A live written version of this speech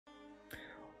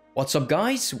What's up,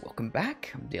 guys? Welcome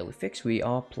back. I'm Dailyfix. We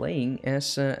are playing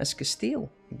as Castile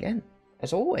again,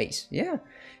 as always. Yeah,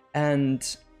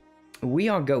 and we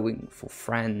are going for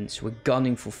France. We're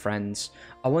gunning for France.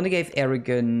 I want to give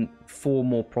Aragon 4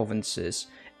 more provinces,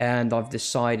 and I've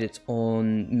decided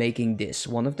on making this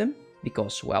one of them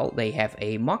because, well, they have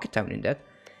a market town in that,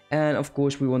 and of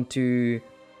course we want to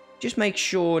just make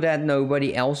sure that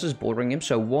nobody else is bothering him.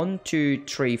 So 1, 2,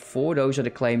 3, 4, those are the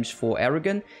claims for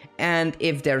Aragon. And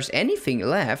if there's anything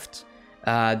left,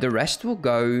 the rest will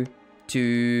go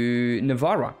to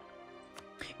Navarra.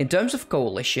 In terms of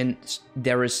coalitions,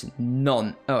 there is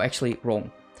none. Oh, actually,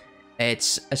 wrong.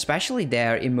 It's especially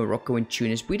there in Morocco and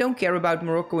Tunis. We don't care about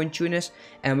Morocco and Tunis.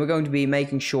 And we're going to be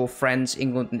making sure France,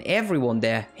 England, and everyone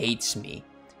there hates me.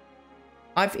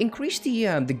 I've increased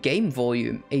the game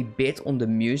volume a bit on the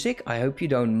music. I hope you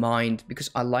don't mind, because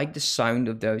I like the sound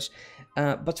of those.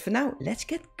 But for now, let's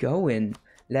get going.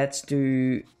 Let's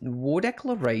do war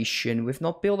declaration. We've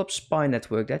not built up spy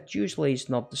network. That usually is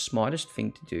not the smartest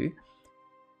thing to do.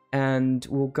 And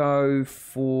we'll go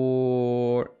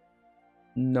for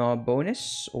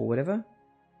Narbonus or whatever.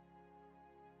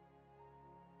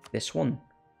 This one.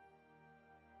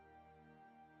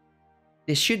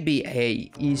 This should be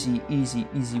a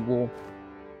easy war.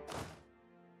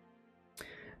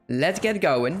 Let's get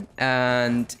going.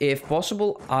 And if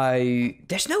possible,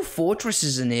 there's no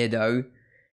fortresses in here though.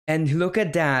 And look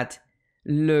at that.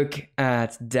 Look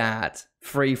at that.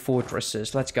 3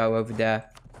 fortresses. Let's go over there.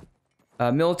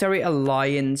 Military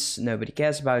alliance. Nobody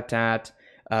cares about that.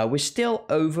 We're still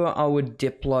over our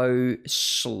Diplo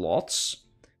slots.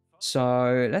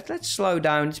 So let's slow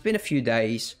down. It's been a few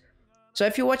days. So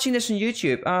if you're watching this on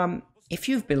YouTube, if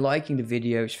you've been liking the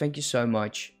videos, thank you so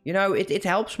much. You know, it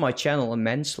helps my channel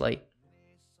immensely.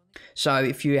 So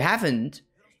if you haven't,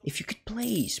 if you could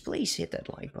please hit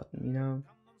that like button, you know.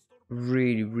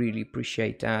 Really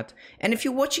appreciate that. And if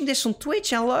you're watching this on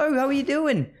Twitch, hello, how are you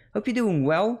doing? Hope you're doing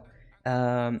well.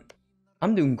 I'm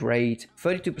doing great.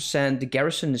 32%, the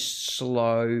garrison is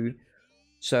slow.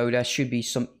 So there should be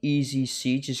some easy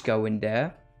sieges going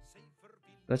there.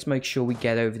 Let's make sure we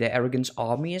get over there. Aragon's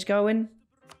army is going.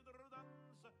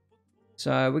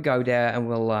 So we go there and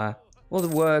we'll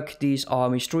work these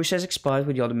armies. Truce has expired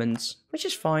with the Ottomans, which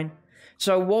is fine.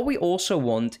 So what we also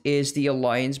want is the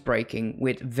alliance breaking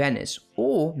with Venice.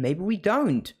 Or maybe we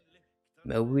don't.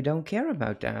 Maybe we don't care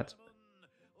about that.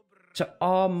 So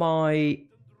are my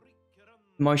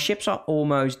ships are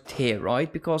almost here,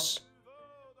 right? Because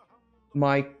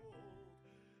my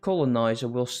colonizer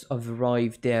will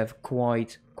arrive there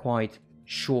quite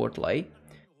shortly.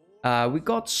 We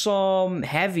got some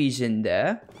heavies in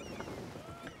there.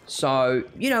 So,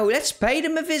 you know, let's pay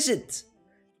them a visit.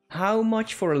 How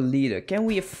much for a leader? Can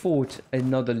we afford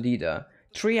another leader?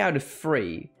 3 out of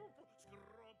 3.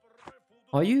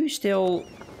 Are you still...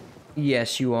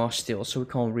 Yes, you are still, so we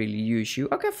can't really use you.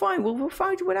 Okay, fine, we'll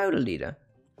fight without a leader.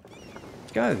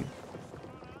 Let's go.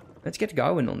 Let's get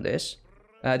going on this.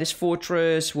 This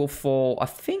fortress will fall, I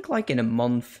think, like in a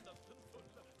month.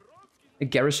 A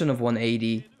garrison of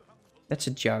 180. That's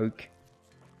a joke.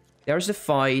 There's the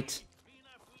fight.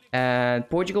 And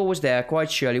Portugal was there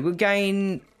quite surely. We'll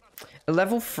gain a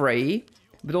level 3,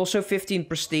 but also 15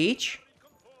 prestige.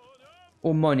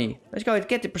 Or money. Let's go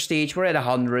get the prestige. We're at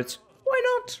 100. Why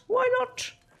not? Why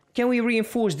not? Can we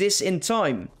reinforce this in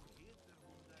time?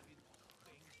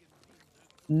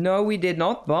 No, we did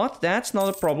not, but that's not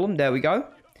a problem. There we go.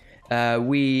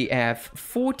 We have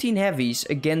 14 heavies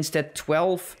against that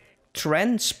 12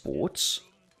 transports.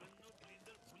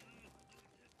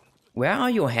 Where are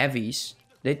your heavies?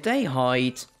 Did they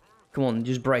hide? Come on,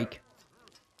 just break.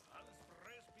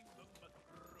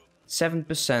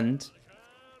 7%.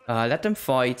 Let them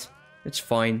fight. It's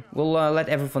fine. We'll let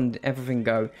everything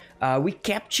go. We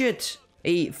captured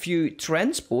a few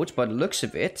transports by the looks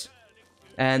of it.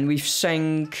 And we've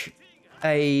sank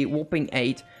a whopping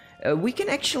 8. We can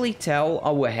actually tell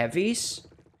our heavies.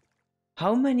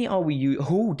 How many are we using?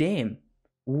 Oh, damn.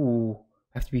 Ooh,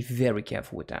 I have to be very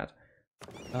careful with that.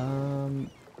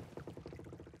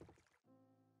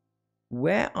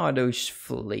 Where are those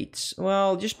fleets?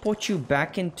 Well, just put you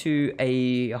back into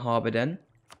a harbor then.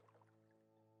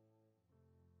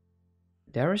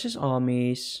 There is his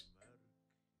armies.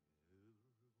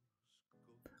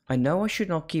 I know I should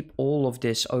not keep all of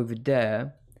this over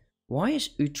there. Why is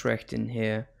Utrecht in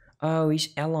here? Oh, he's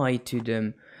allied to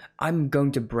them. I'm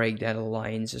going to break that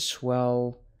alliance as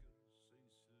well.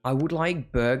 I would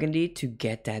like Burgundy to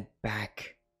get that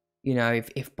back. You know,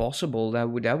 if possible, that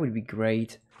would be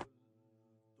great.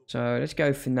 So let's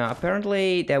go for now.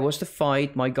 Apparently, there was the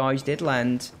fight. My guys did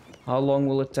land. How long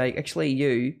will it take? Actually,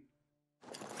 you.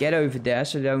 Get over there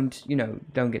so don't, you know,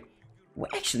 don't get...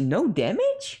 Well, actually, no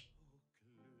damage?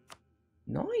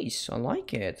 Nice, I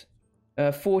like it.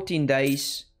 14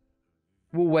 days.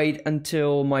 We'll wait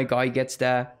until my guy gets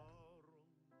there.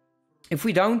 If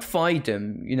we don't fight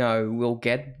them, you know, we'll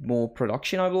get more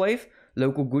production, I believe.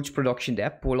 Local goods production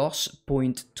there, plus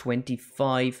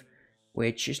 0.25,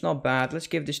 which is not bad. Let's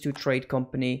give this to a trade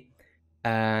company.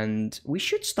 And we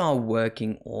should start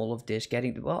working all of this,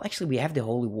 getting... Well, actually, we have the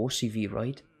Holy War CV,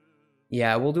 right?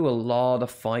 Yeah, we'll do a lot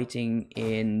of fighting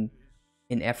in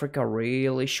Africa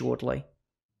really shortly.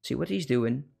 See what he's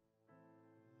doing.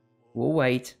 We'll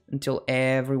wait until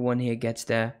everyone here gets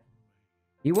there.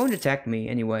 He won't attack me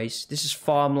anyways. This is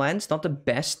farmlands, not the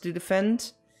best to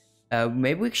defend.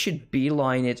 Maybe we should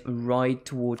beeline it right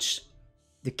towards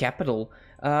the capital.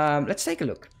 Let's take a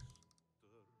look.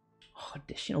 Oh,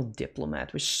 additional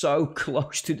diplomat. We're so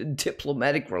close to the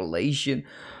diplomatic relation.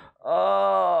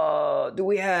 Do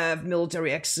we have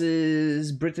military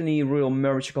access? Brittany, Royal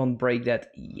Marriage, can't break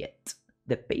that yet.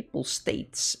 The Papal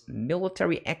States,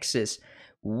 military access.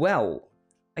 Well,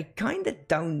 I kind of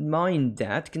don't mind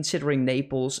that, considering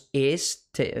Naples is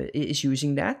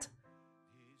using that.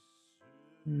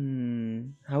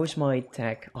 How is my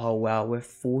tech? Oh wow, we're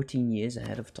 14 years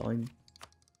ahead of time.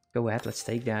 Go ahead, let's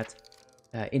take that.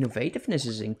 Innovativeness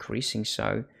is increasing,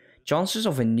 so chances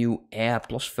of a new heir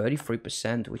plus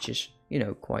 33%, which is, you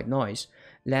know, quite nice.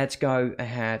 Let's go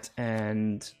ahead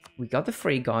and we got the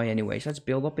free guy anyways. Let's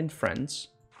build up in France.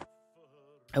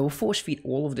 I will force feed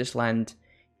all of this land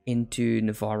into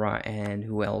Navarra and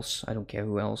who else? I don't care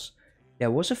who else.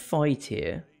 There was a fight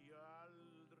here.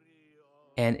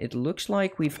 And it looks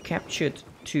like we've captured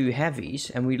 2 heavies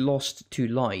and we lost 2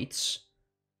 lights.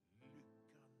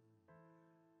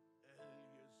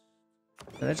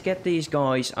 Let's get these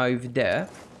guys over there.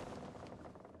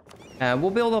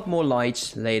 We'll build up more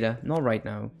lights later, not right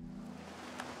now.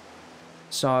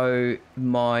 So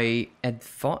my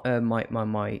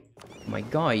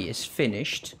guy is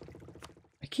finished.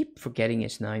 I keep forgetting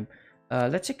his name.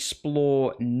 Let's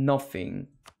explore nothing.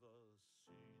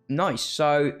 Nice.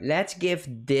 So let's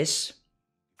give this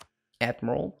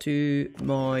admiral to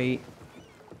my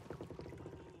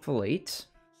fleet.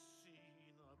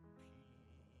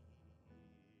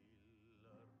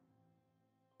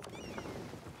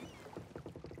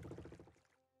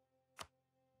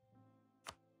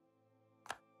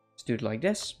 Let's do it like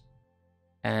this.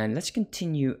 And let's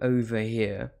continue over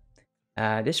here.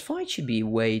 This fight should be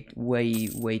way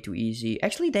too easy.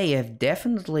 Actually, they have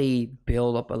definitely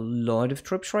built up a lot of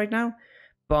troops right now.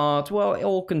 But, well,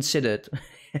 all considered,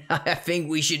 I think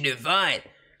we should do fine.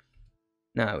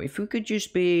 Now, if we could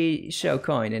just be so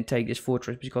kind and take this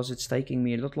fortress, because it's taking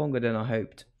me a lot longer than I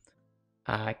hoped.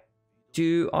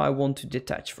 Do I want to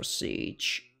detach for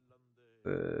siege?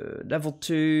 Level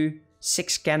 2,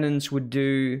 6 cannons would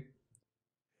do.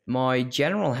 My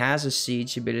general has a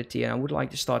siege ability and I would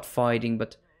like to start fighting,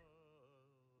 but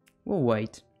we'll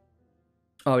wait.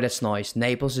 Oh, that's nice.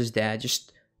 Naples is there,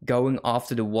 just going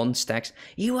after the 1 stacks.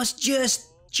 He was just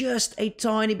a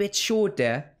tiny bit short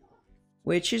there,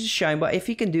 which is a shame, but if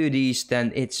he can do these,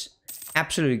 then it's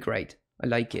absolutely great. I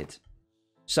like it.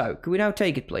 So, can we now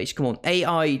take it, please? Come on,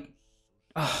 AI.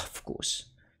 Oh, of course.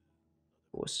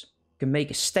 Of course. Can make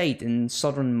a state in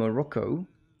southern Morocco.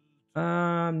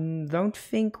 Don't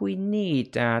think we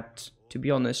need that, to be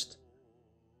honest.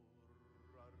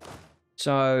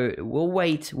 So, we'll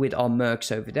wait with our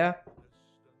mercs over there.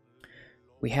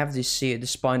 We have this the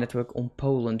spy network on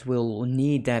Poland. We'll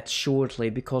need that shortly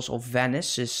because of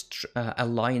Venice's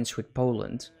alliance with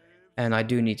Poland. And I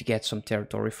do need to get some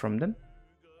territory from them.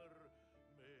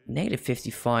 Native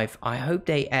 55. I hope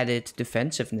they added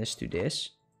defensiveness to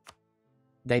this.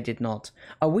 They did not.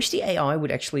 I wish the AI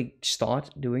would actually start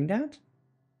doing that.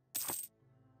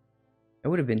 It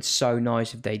would have been so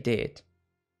nice if they did.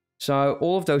 So,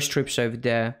 all of those troops over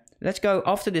there. Let's go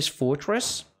after this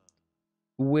fortress.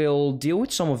 We'll deal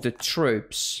with some of the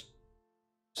troops.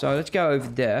 So, let's go over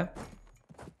there.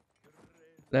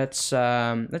 Let's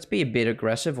be a bit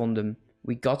aggressive on them.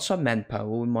 We got some manpower.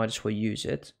 We might as well use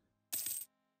it.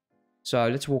 So,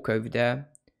 let's walk over there.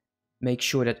 Make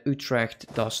sure that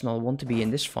Utrecht does not want to be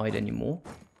in this fight anymore.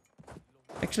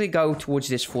 Actually go towards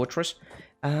this fortress.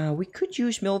 We could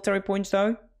use military points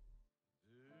though.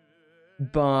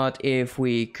 But if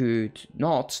we could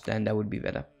not, then that would be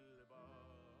better.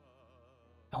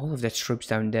 All of that troops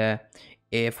down there.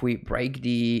 If we break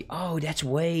the... Oh, that's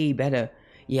way better.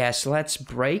 Yes, let's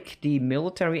break the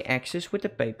military axis with the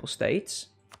Papal States.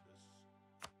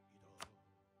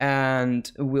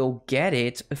 And we'll get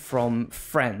it from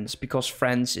France, because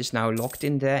France is now locked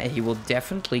in there, and he will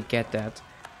definitely get that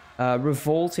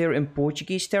Revolt here in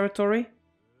Portuguese territory.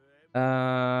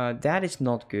 That is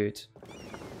not good.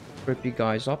 Rip you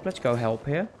guys up. Let's go help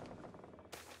here.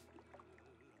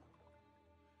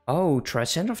 Oh,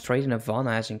 Center of Trade in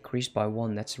Havana has increased by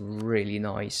 1. That's really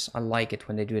nice. I like it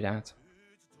when they do that.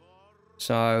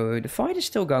 So, the fight is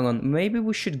still going on. Maybe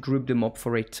we should group them up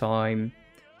for a time.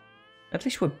 At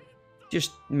least we're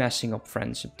just messing up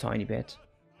France a tiny bit.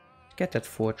 Let's get that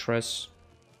fortress.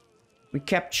 We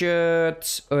captured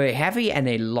a heavy and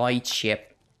a light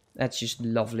ship. That's just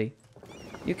lovely.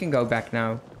 You can go back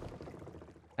now.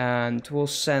 And we'll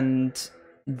send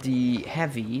the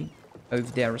heavy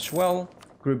over there as well.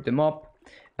 Group them up.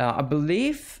 I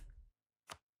believe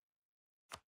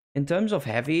in terms of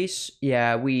heavies,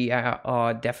 yeah, we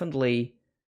are definitely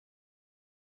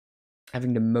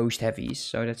having the most heavies.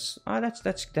 So that's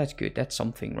good. That's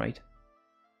something, right?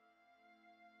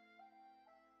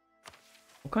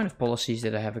 What kind of policies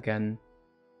did I have again?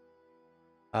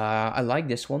 I like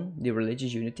this one, the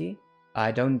religious unity.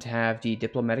 I don't have the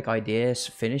diplomatic ideas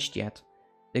finished yet.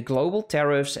 The global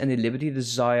tariffs and the liberty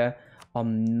desire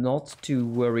I'm not too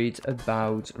worried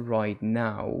about right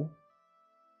now.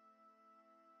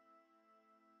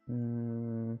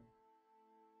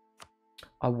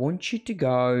 I want you to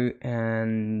go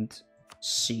and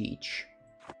siege.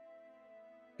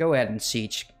 Go ahead and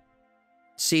siege.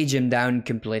 Siege him down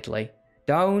completely.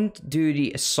 Don't do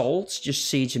the assaults, just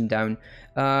siege him down.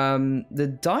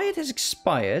 The diet has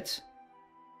expired.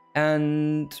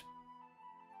 And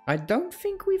I don't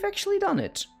think we've actually done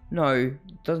it. No,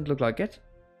 doesn't look like it.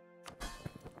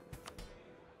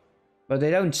 But they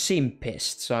don't seem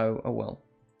pissed, so oh well.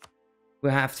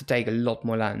 We'll have to take a lot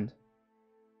more land.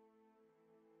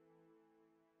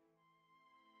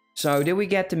 So, did we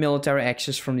get the military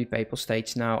access from the Papal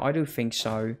States now? I do think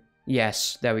so.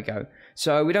 Yes, there we go.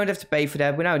 So, we don't have to pay for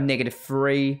that. We're now at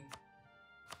 -3.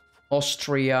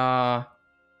 Austria.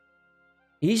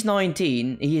 He's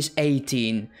 19, he is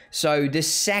 18. So, the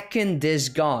second this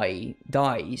guy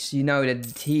dies, you know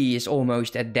that he is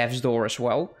almost at death's door as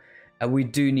well. And we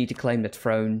do need to claim that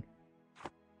throne.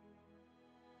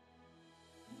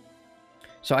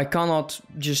 So, I cannot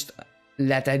just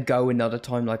let that go another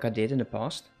time like I did in the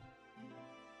past.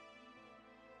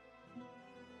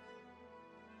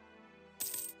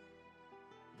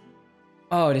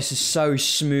 Oh, this is so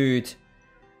smooth.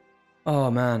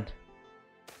 Oh, man.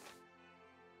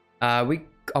 We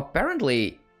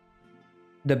apparently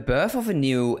the birth of a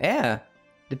new heir.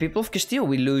 The people of Castile,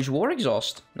 we lose war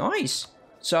exhaust. Nice.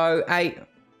 So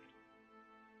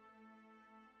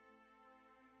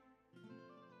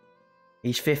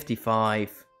he's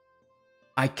 55.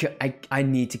 I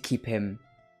need to keep him.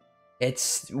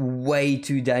 It's way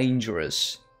too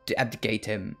dangerous to abdicate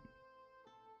him.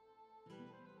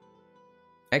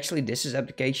 Actually, this is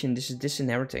abdication. This is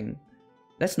disinheriting.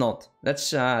 Let's not.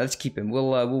 Let's keep him.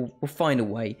 We'll find a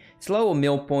way. It's low on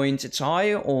mill points. It's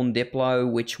higher on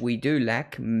Diplo, which we do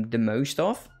lack the most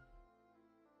of.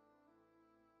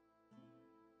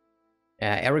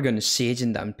 Aragon is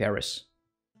sieging down Paris.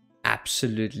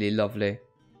 Absolutely lovely.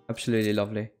 Absolutely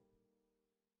lovely.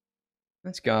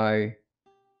 Let's go.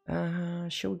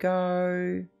 Shall we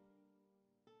go?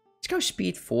 Let's go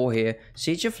speed 4 here.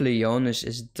 Siege of Lyon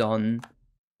is done.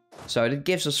 So that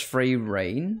gives us free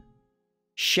reign.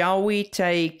 Shall we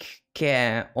take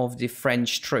care of the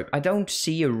French troop? I don't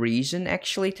see a reason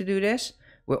actually to do this.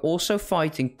 We're also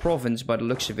fighting Provence by the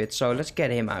looks of it. So let's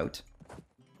get him out.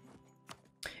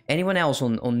 Anyone else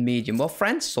on medium? Well,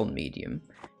 France is on medium.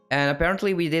 And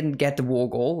apparently we didn't get the war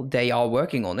goal. They are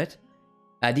working on it.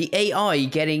 The AI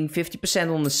getting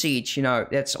 50% on the siege. You know,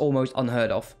 that's almost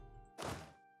unheard of.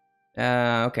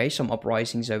 Okay, some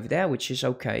uprisings over there, which is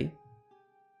okay.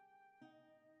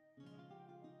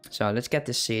 So let's get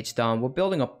this siege done. We're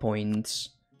building up points.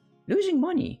 Losing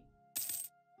money.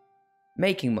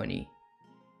 Making money.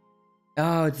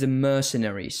 Oh, it's the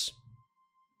mercenaries.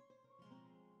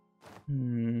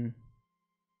 Oh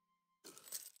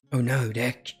no,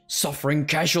 they're suffering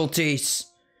casualties.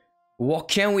 What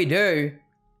can we do?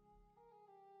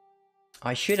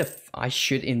 I should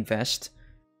invest.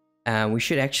 We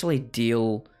should actually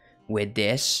deal with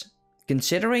this.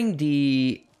 Considering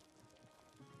the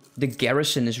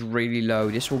garrison is really low,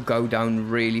 this will go down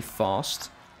really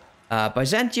fast.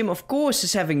 Byzantium, of course,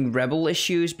 is having rebel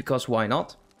issues, because why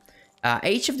not?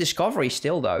 Age of Discovery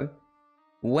still, though.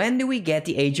 When do we get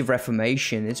the Age of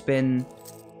Reformation? It's been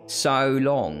so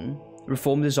long.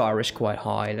 Reform desire is quite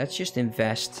high. Let's just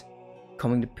invest.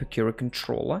 Coming to procure a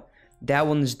controller. That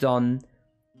one's done.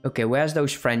 Okay, where's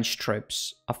those French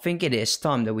troops? I think it is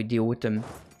time that we deal with them.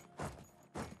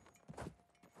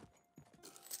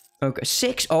 Okay,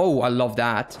 6. Oh, I love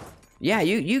that. Yeah,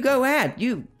 you go ahead.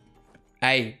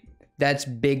 Hey, that's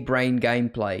big brain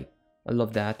gameplay. I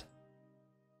love that.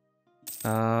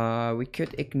 We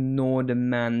could ignore the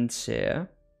mans here.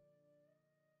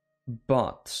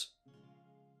 But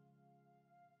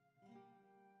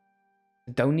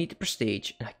I don't need the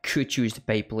prestige. I could use the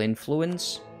papal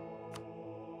influence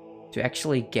to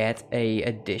actually get a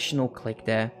additional click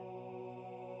there.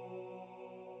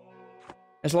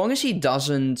 As long as he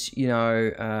doesn't, you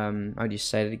know, how do you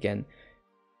say it again?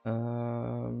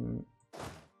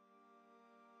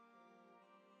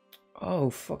 Oh,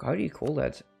 fuck, how do you call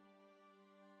that?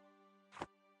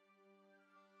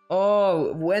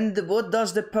 Oh, what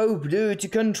does the Pope do to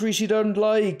countries he don't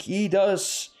like? He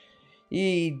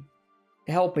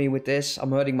help me with this.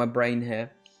 I'm hurting my brain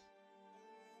here.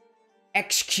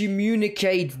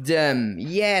 Excommunicate them.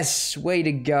 Yes, way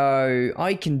to go.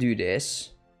 I can do this.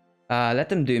 Let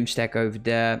them doomstack over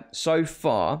there. So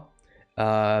far,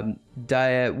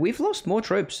 we've lost more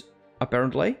troops,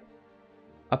 apparently.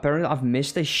 Apparently, I've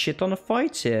missed a shit ton of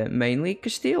fights here. Mainly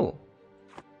Castile.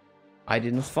 I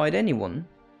did not fight anyone.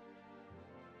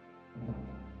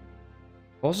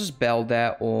 Causes Bell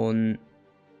there on...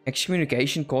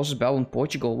 Excommunication causes Bell on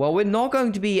Portugal. Well, we're not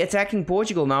going to be attacking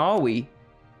Portugal now, are we?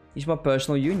 He's my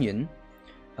personal union.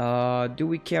 Do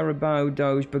we care about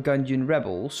those Burgundian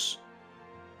rebels?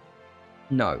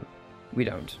 No, we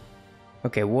don't.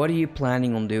 Okay, what are you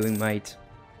planning on doing, mate?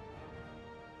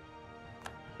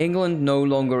 England no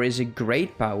longer is a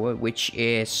great power, which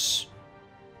is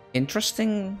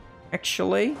interesting,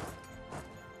 actually.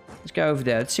 Let's go over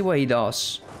there. Let's see what he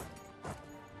does.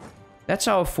 That's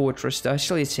our fortress.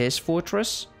 Actually, it's his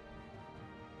fortress.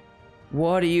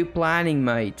 What are you planning,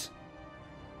 mate?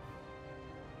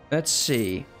 Let's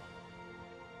see.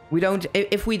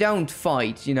 If we don't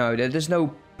fight, you know, there's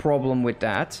no problem with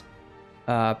that.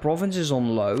 Province is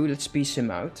on low. Let's piece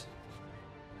him out.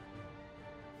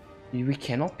 We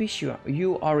cannot piece you out.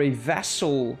 You are a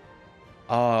vassal.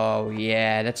 Oh,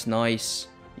 yeah, that's nice.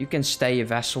 You can stay a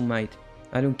vassal, mate.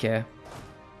 I don't care.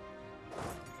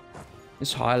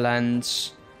 It's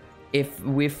Highlands. If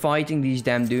we're fighting these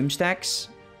damn doomstacks,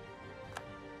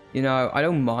 you know, I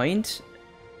don't mind.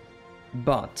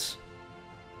 But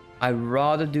I'd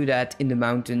rather do that in the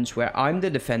mountains where I'm the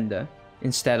defender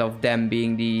instead of them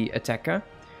being the attacker.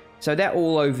 So they're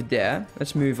all over there.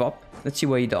 Let's move up. Let's see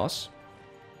what he does.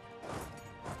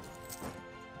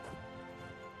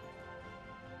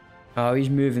 Oh, he's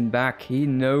moving back. He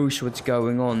knows what's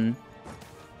going on.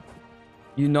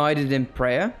 United in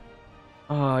prayer.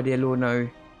 Oh, dear Lord, no.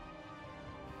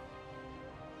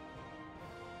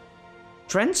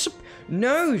 Trend?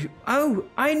 No! Oh,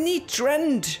 I need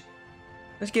trend!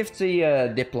 Let's give the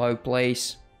Diplo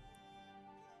place.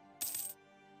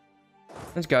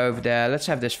 Let's go over there. Let's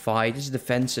have this fight. This is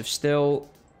defensive still.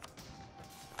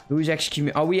 Who's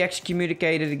Are we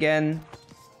excommunicated again?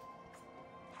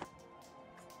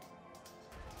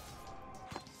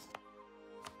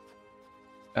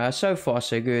 So far,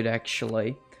 so good,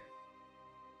 actually.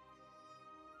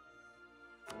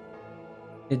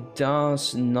 It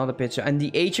does not appear so. And the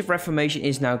Age of Reformation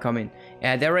is now coming.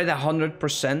 Yeah, they're at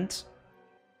 100%.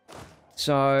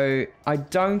 So, I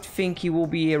don't think he will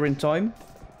be here in time.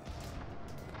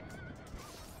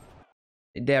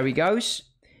 There he goes.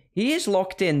 He is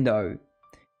locked in, though.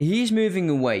 He's moving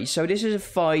away. So, this is a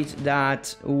fight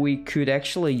that we could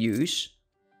actually use.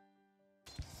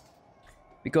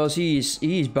 Because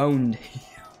he's boned.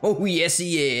 Oh, yes,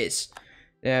 he is.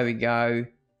 There we go.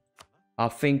 I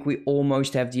think we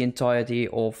almost have the entirety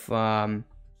of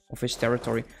his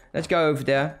territory. Let's go over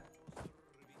there.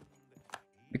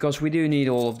 Because we do need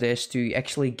all of this to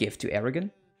actually give to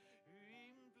Aragon.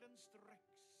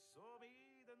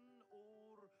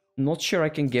 Not sure I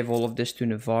can give all of this to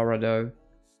Navarra, though.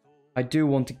 I do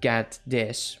want to get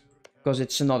this. Because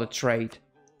it's another trade.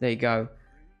 There you go.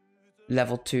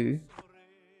 Level 2.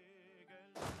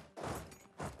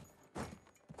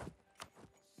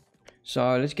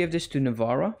 So let's give this to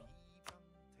Navarra.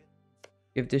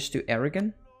 Give this to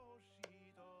Aragon.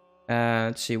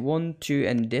 Let's see, 1, 2,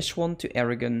 and this one to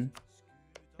Aragon.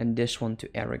 And this one to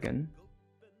Aragon.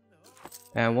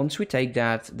 And once we take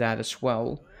that as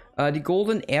well. The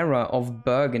golden era of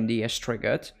Burgundy has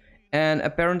triggered. And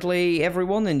apparently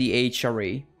everyone in the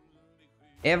HRE.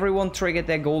 Everyone triggered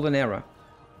their golden era.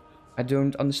 I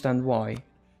don't understand why.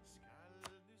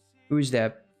 Who is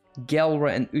there? Gelre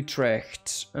and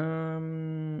Utrecht.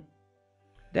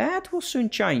 That will soon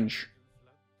change.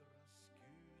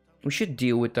 We should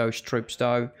deal with those troops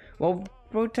though. Well,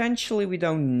 potentially we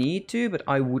don't need to, but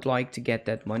I would like to get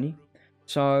that money.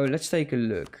 So let's take a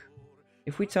look.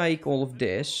 If we take all of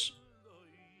this,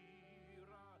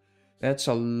 that's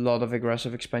a lot of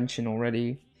aggressive expansion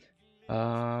already.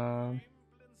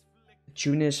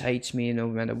 Tunis hates me no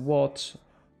matter what.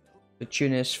 The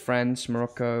Tunis, France,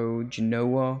 Morocco,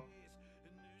 Genoa,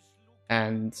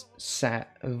 and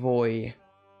Savoy.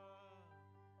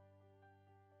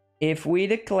 If we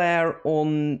declare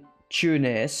on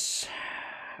Tunis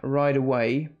right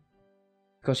away,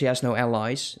 because he has no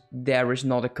allies, there is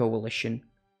not a coalition.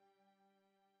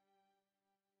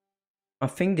 I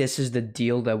think this is the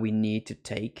deal that we need to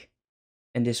take.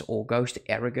 And this all goes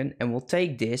to Aragon. And we'll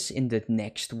take this in the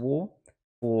next war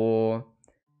for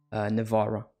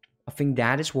Navarra. I think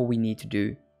that is what we need to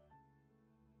do.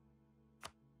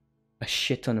 A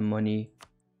shit ton of money.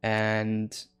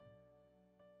 And...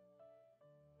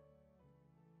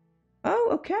 oh,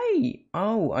 okay.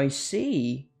 Oh, I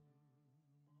see.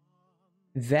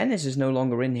 Venice is no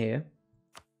longer in here.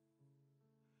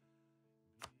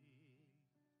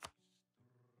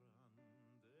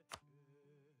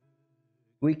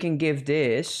 We can give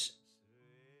this.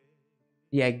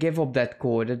 Yeah, give up that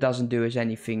core. That doesn't do us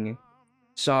anything.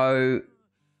 So...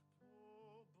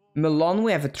 Milan,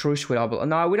 we have a truce with...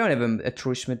 no, we don't have a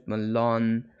truce with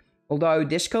Milan. Although,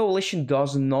 this coalition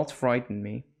does not frighten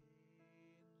me.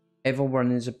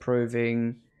 Everyone is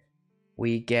approving.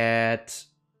 We get...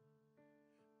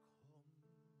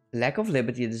 lack of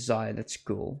liberty desire. That's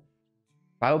cool.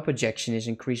 Power projection is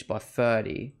increased by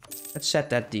 30. Let's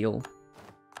set that deal.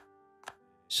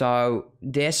 So,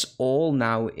 this all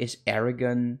now is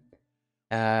Aragon.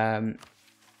 There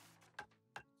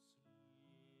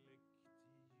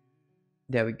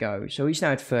we go. So, he's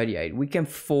now at 38. We can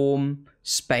form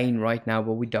Spain right now,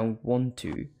 but we don't want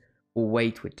to. We'll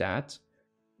wait with that.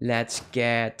 Let's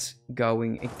get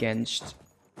going against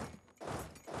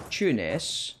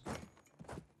Tunis.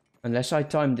 Unless I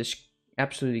time this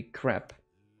absolutely crap.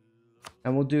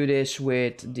 And we'll do this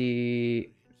with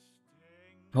the...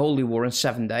 Holy War in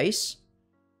 7 days.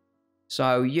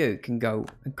 So you can go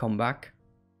and come back.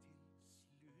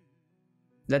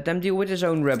 Let them deal with his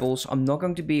own rebels. I'm not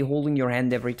going to be holding your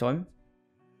hand every time.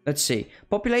 Let's see.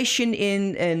 Population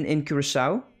in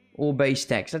Curacao. Or base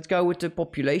tax. Let's go with the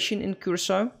population in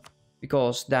Curacao.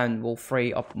 Because then we'll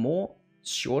free up more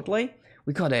shortly.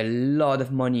 We got a lot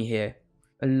of money here.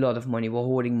 A lot of money. We're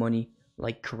hoarding money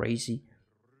like crazy.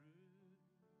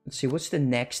 Let's see. What's the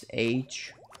next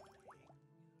age?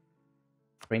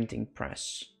 Printing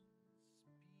press.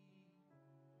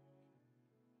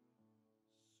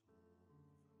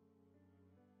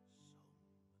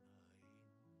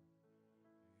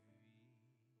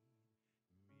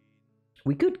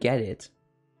 We could get it.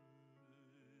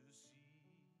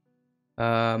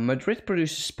 Madrid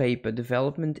produces paper.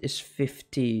 Development is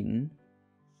 15.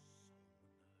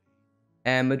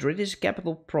 And Madrid is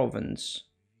capital province.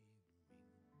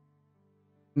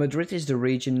 Madrid is the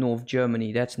region North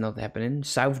Germany. That's not happening.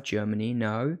 South Germany,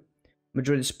 no.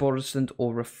 Madrid is Protestant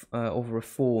or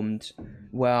Reformed.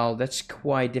 Well, that's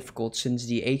quite difficult since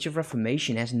the Age of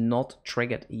Reformation has not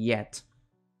triggered yet.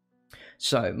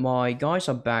 So, my guys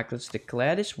are back. Let's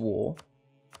declare this war.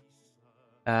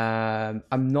 I'm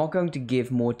not going to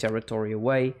give more territory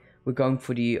away. We're going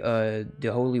for the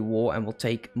Holy War and we'll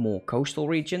take more coastal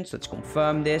regions. Let's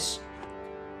confirm this.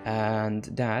 And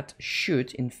that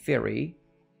should, in theory,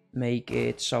 make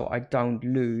it so I don't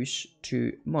lose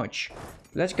too much.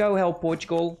 Let's go help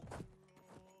Portugal.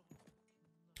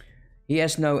 He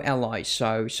has no allies,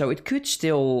 so it could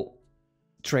still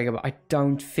trigger, but I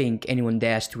don't think anyone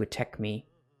dares to attack me.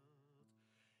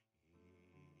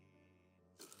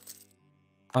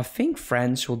 I think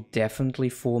France will definitely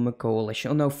form a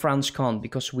coalition. Oh no, France can't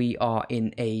because we are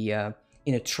in a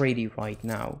treaty right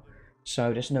now.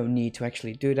 So there's no need to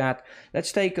actually do that.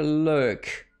 Let's take a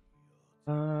look.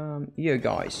 You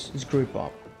guys, let's group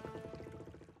up.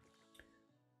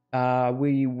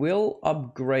 We will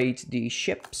upgrade the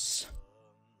ships.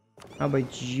 How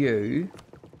about you?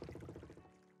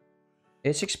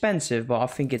 It's expensive, but I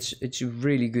think it's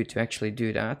really good to actually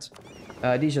do that.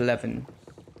 These 11.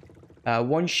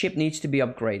 One ship needs to be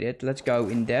upgraded. Let's go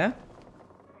in there.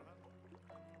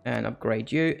 And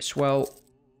upgrade you as well.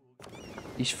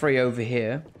 These 3 over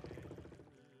here.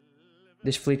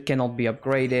 This fleet cannot be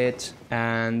upgraded.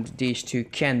 And these 2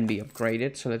 can be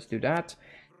upgraded. So let's do that.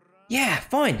 Yeah,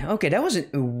 fine. Okay, that was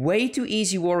a way too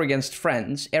easy war against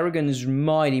France. Aragon is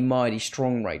mighty, mighty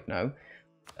strong right now.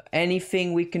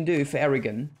 Anything we can do for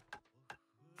Aragon?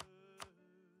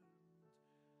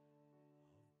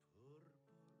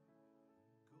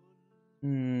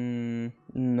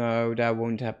 No, that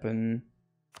won't happen.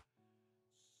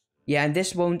 Yeah, and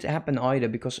this won't happen either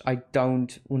because I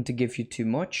don't want to give you too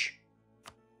much.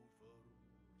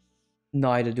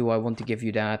 Neither do I want to give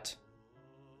you that.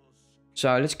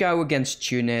 So let's go against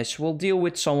Tunis. We'll deal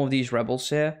with some of these rebels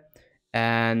here.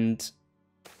 And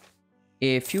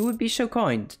if you would be so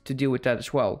kind to deal with that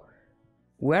as well.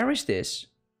 Where is this?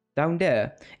 Down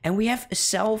there. And we have a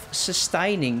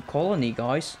self-sustaining colony,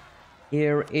 guys.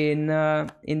 Here in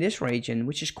this region,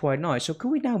 which is quite nice. So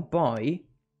can we now buy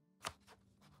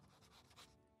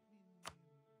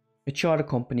a charter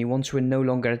company once we're no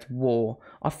longer at war?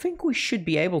 I think we should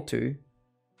be able to.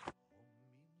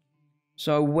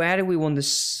 So where do we want to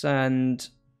send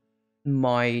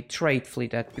my trade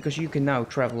fleet at? Because you can now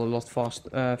travel a lot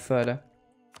further.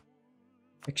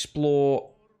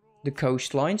 Explore the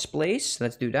coastlines, please.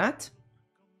 Let's do that.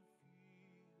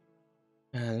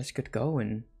 Let's get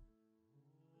going.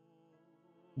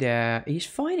 There, he's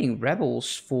fighting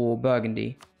rebels for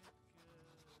Burgundy.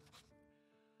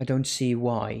 I don't see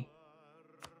why.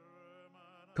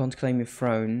 Can't claim your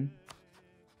throne.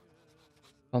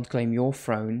 Can't claim your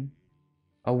throne.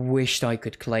 I wished I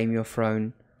could claim your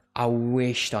throne. I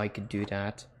wished I could do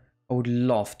that. I would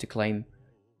love to claim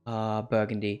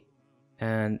Burgundy.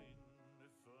 And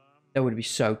that would be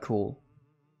so cool.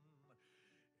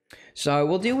 So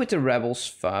we'll deal with the rebels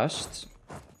first.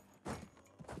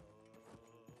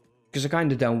 Because I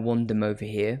kind of don't want them over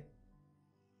here.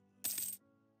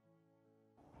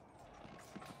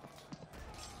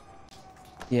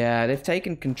 Yeah, they've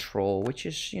taken control, which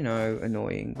is, you know,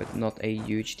 annoying, but not a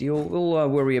huge deal. We'll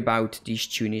worry about these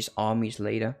Tunis armies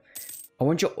later. I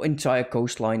want your entire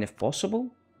coastline if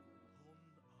possible.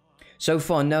 So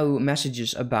far, no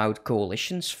messages about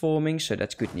coalitions forming, so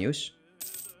that's good news.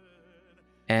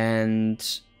 And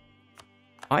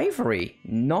Ivory,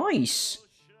 nice.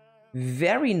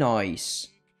 Very nice.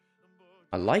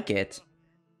 I like it.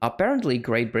 Apparently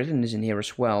Great Britain is in here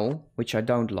as well, which I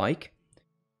don't like.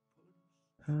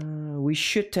 We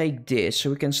should take this so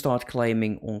we can start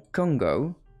claiming on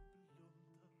Congo.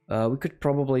 We could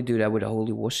probably do that with a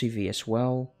Holy War CV as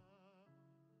well.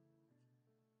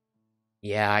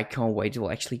 Yeah, I can't wait to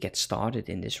actually get started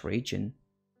in this region.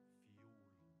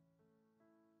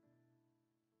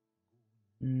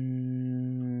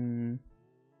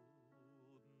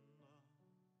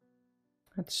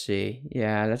 Let's see.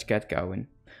 Yeah, let's get going.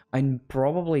 I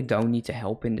probably don't need to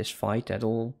help in this fight at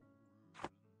all.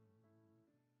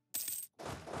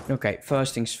 Okay,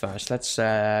 first things first. Let's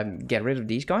get rid of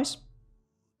these guys.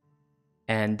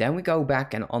 And then we go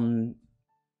back and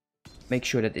make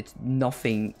sure that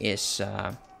nothing is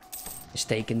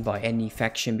taken by any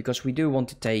faction. Because we do want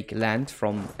to take land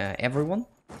from everyone.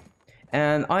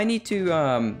 And I need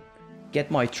to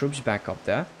get my troops back up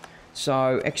there.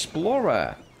 So,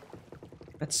 Explorer.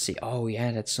 Let's see. Oh,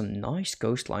 yeah, that's some nice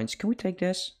coastlines. Can we take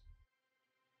this?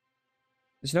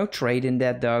 There's no trade in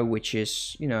that, though, which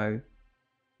is, you know,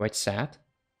 quite sad.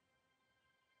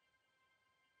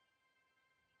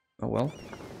 Oh, well.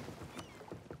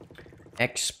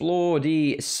 Explore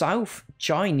the South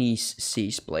Chinese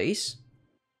Seas, please.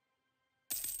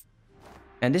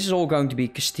 And this is all going to be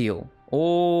Castile.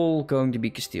 All going to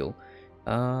be Castile.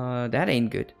 That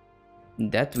ain't good.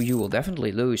 That you will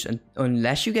definitely lose. And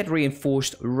unless you get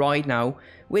reinforced right now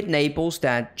with Naples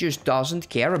that just doesn't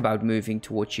care about moving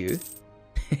towards you.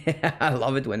 I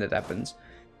love it when that happens.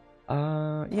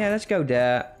 Yeah, let's go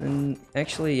there. And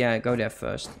actually, yeah, go there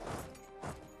first.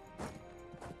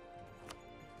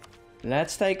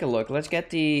 Let's take a look. Let's get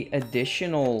the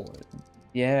additional...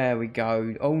 Yeah, we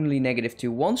go. Only -2.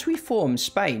 Once we form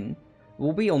Spain,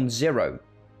 we'll be on 0.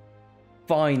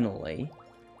 Finally.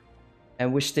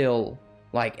 And we're still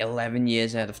like 11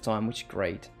 years ahead of time, which is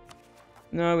great.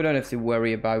 No, we don't have to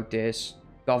worry about this.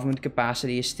 Government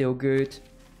capacity is still good.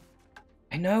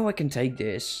 I know I can take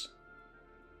this.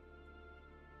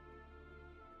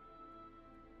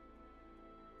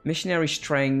 Missionary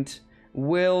strength.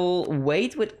 We'll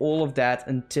wait with all of that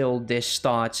until this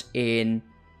starts in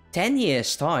 10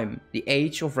 years' time. The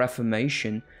Age of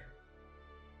Reformation.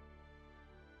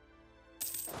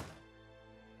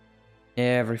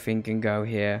 Everything can go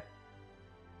here.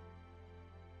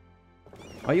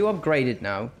 Are you upgraded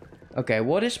now? Okay,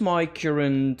 what is my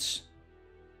current...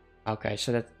 Okay,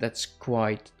 so that's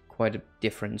quite a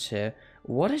difference here.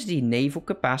 What is the naval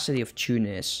capacity of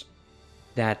Tunis?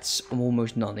 That's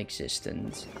almost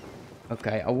non-existent.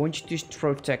 Okay, I want you to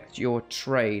protect your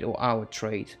trade, or our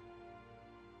trade.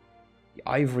 The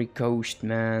Ivory Coast,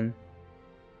 man.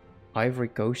 Ivory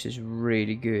Coast is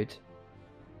really good.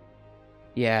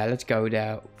 Yeah, let's go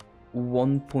there.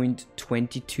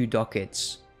 1.22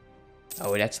 ducats.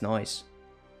 Oh, that's nice.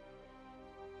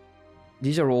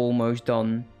 These are almost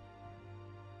done.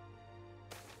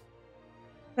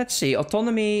 Let's see,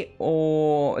 autonomy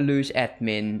or lose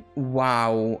admin.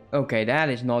 Wow. Okay, that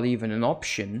is not even an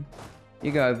option.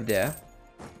 You go over there.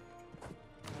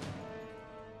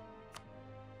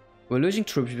 We're losing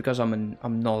troops because I'm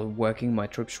not working my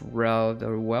troops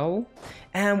rather well.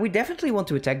 And we definitely want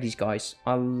to attack these guys.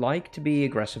 I like to be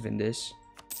aggressive in this.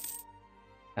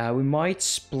 We might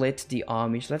split the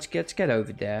armies. Let's get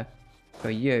over there. So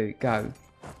you, go.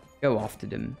 Go after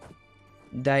them.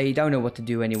 They don't know what to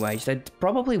do anyways. They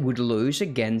probably would lose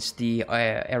against the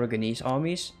Aragonese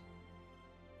armies.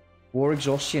 War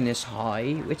exhaustion is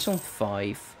high. It's on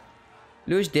 5.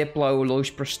 Lose Diplo, lose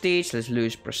prestige. Let's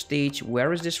lose prestige.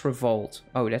 Where is this revolt?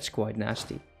 Oh, that's quite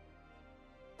nasty.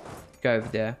 Go over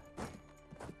there.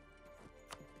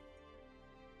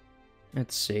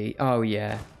 Let's see. Oh,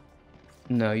 yeah.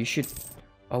 No, you should...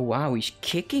 Oh, wow. He's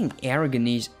kicking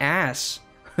Aragonese ass.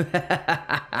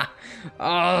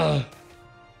 Oh,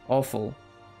 awful.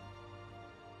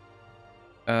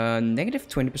 Negative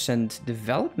 20%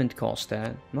 development cost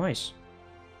there. Nice.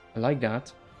 I like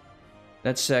that.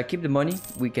 Let's keep the money.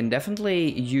 We can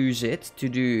definitely use it to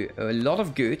do a lot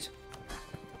of good.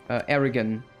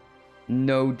 Aragon,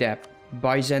 no debt.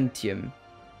 Byzantium,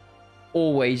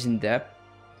 always in debt.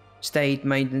 State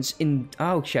maintenance in...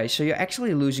 Oh, okay, so you're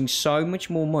actually losing so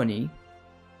much more money.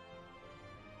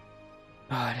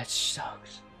 Oh, that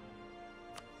sucks.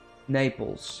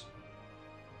 Naples.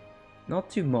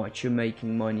 Not too much, you're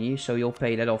making money, so you'll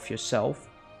pay that off yourself.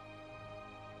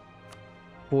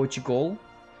 Portugal.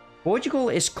 Portugal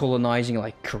is colonizing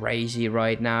like crazy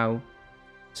right now.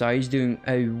 So he's doing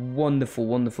a wonderful,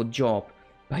 wonderful job.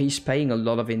 But he's paying a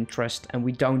lot of interest and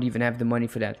we don't even have the money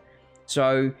for that.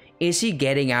 So, is he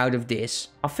getting out of this?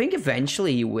 I think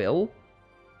eventually he will.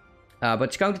 But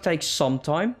it's going to take some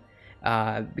time.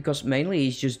 Because mainly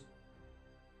he's just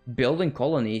building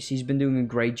colonies. He's been doing a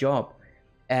great job.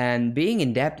 And being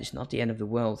in debt is not the end of the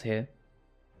world here.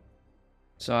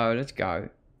 So, let's go.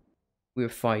 We're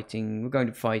fighting. We're going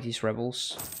to fight these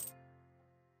rebels.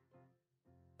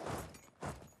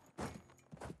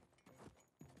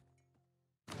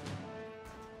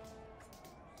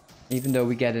 Even though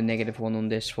we get a -1 on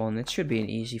this one, it should be an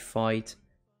easy fight.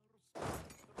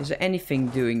 Is there anything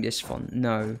doing this one?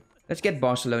 No. Let's get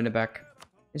Barcelona back.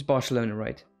 Is Barcelona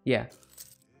right? Yeah.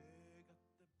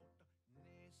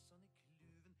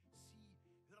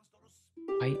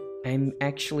 I'm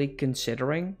actually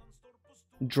considering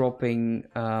dropping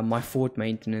my fort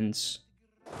maintenance.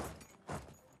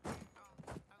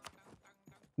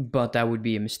 But that would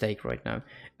be a mistake right now.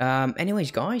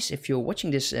 Anyways, guys, if you're watching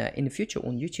this in the future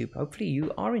on YouTube, hopefully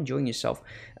you are enjoying yourself.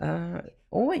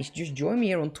 Always, just join me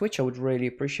here on Twitch. I would really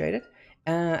appreciate it.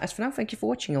 As for now, thank you for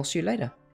watching. I'll see you later.